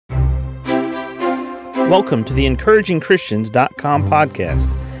Welcome to the EncouragingChristians.com podcast.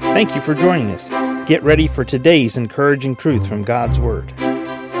 Thank you for joining us. Get ready for today's encouraging truth from God's Word.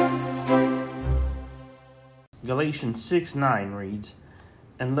 Galatians 6:9 reads,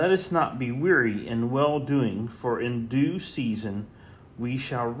 "And let us not be weary in well-doing, for in due season we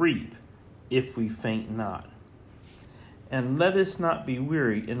shall reap, if we faint not." And let us not be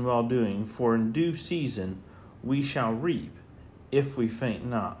weary in well-doing, for in due season we shall reap, if we faint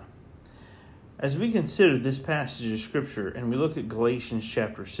not. As we consider this passage of Scripture and we look at Galatians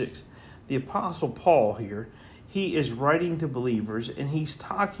chapter 6, the Apostle Paul here, he is writing to believers and he's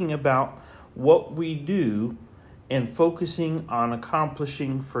talking about what we do and focusing on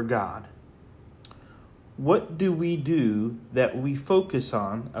accomplishing for God. What do we do that we focus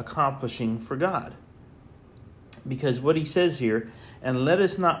on accomplishing for God? Because what he says here, and let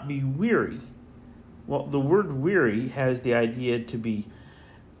us not be weary. Well, the word weary has the idea to be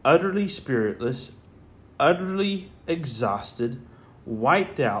utterly spiritless, utterly exhausted,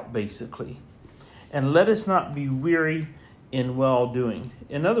 wiped out, basically. And let us not be weary in well-doing.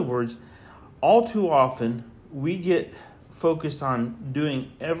 In other words, all too often, we get focused on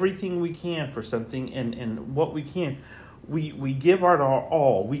doing everything we can for something, and what we can. We give our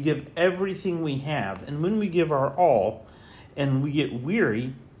all. We give everything we have. And when we give our all and we get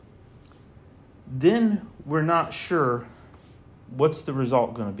weary, then we're not sure what's the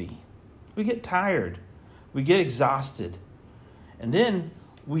result going to be. We get tired. We get exhausted. And then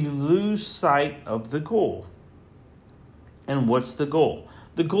we lose sight of the goal. And what's the goal?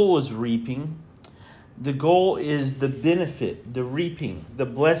 The goal is reaping. The goal is the benefit, the reaping, the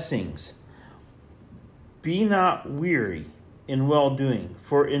blessings. Be not weary in well-doing,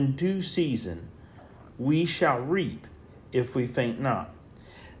 for in due season we shall reap, if we faint not.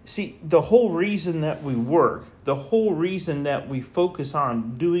 See, the whole reason that we work, the whole reason that we focus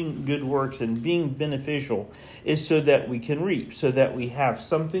on doing good works and being beneficial is so that we can reap, so that we have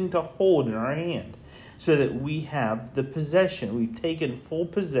something to hold in our hand, so that we have the possession. We've taken full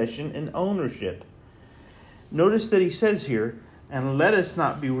possession and ownership. Notice that he says here, and let us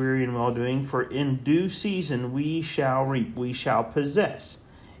not be weary in well-doing, for in due season we shall reap, we shall possess,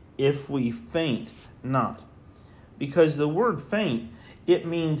 if we faint not. Because the word faint, it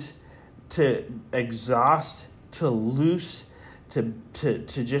means to exhaust, to loose, to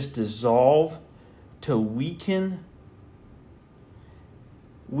just dissolve, to weaken.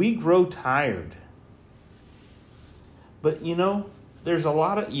 We grow tired. But there's a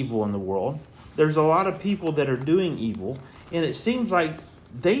lot of evil in the world. There's a lot of people that are doing evil, and it seems like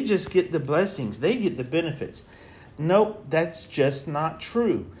they just get the blessings. They get the benefits. Nope, that's just not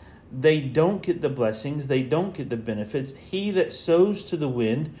true. They don't get the blessings. They don't get the benefits. He that sows to the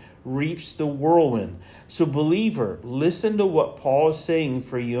wind reaps the whirlwind. So believer, listen to what Paul is saying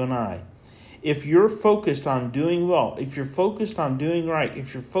for you and I. If you're focused on doing well, if you're focused on doing right,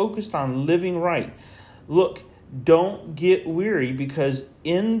 if you're focused on living right, look, don't get weary, because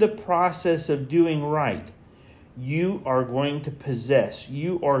in the process of doing right, you are going to possess.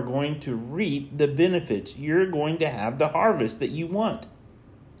 You are going to reap the benefits. You're going to have the harvest that you want.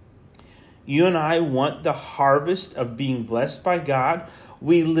 You and I want the harvest of being blessed by God.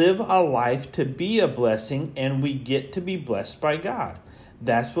 We live a life to be a blessing, and we get to be blessed by God.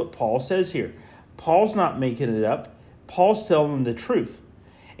 That's what Paul says here. Paul's not making it up. Paul's telling the truth.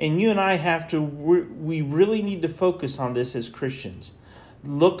 And you and I we really need to focus on this as Christians.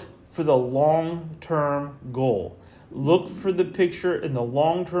 Look for the long-term goal. Look for the picture and the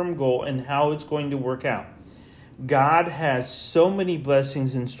long-term goal and how it's going to work out. God has so many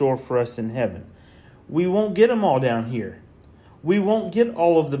blessings in store for us in heaven. We won't get them all down here. We won't get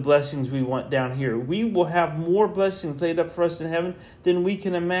all of the blessings we want down here. We will have more blessings laid up for us in heaven than we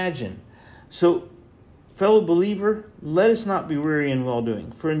can imagine. So, fellow believer, let us not be weary in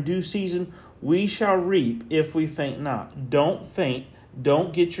well-doing, for in due season we shall reap, if we faint not. Don't faint.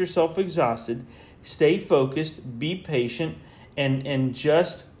 Don't get yourself exhausted. Stay focused. Be patient. And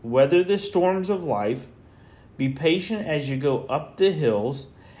just weather the storms of life. Be patient as you go up the hills,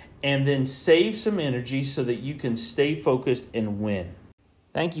 and then save some energy so that you can stay focused and win.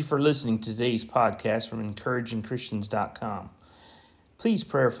 Thank you for listening to today's podcast from EncouragingChristians.com. Please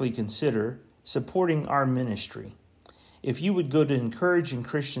prayerfully consider supporting our ministry. If you would go to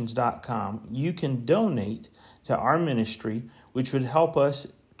EncouragingChristians.com, you can donate to our ministry, which would help us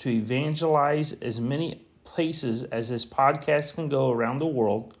to evangelize as many places as this podcast can go around the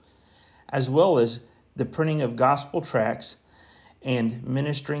world, as well as the printing of gospel tracts and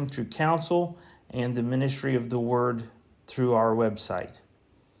ministering through counsel and the ministry of the word through our website.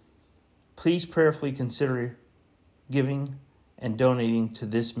 Please prayerfully consider giving and donating to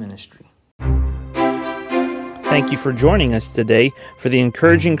this ministry. Thank you for joining us today for the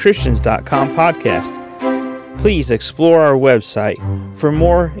EncouragingChristians.com podcast. Please explore our website for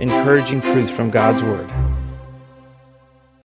more encouraging truths from God's Word.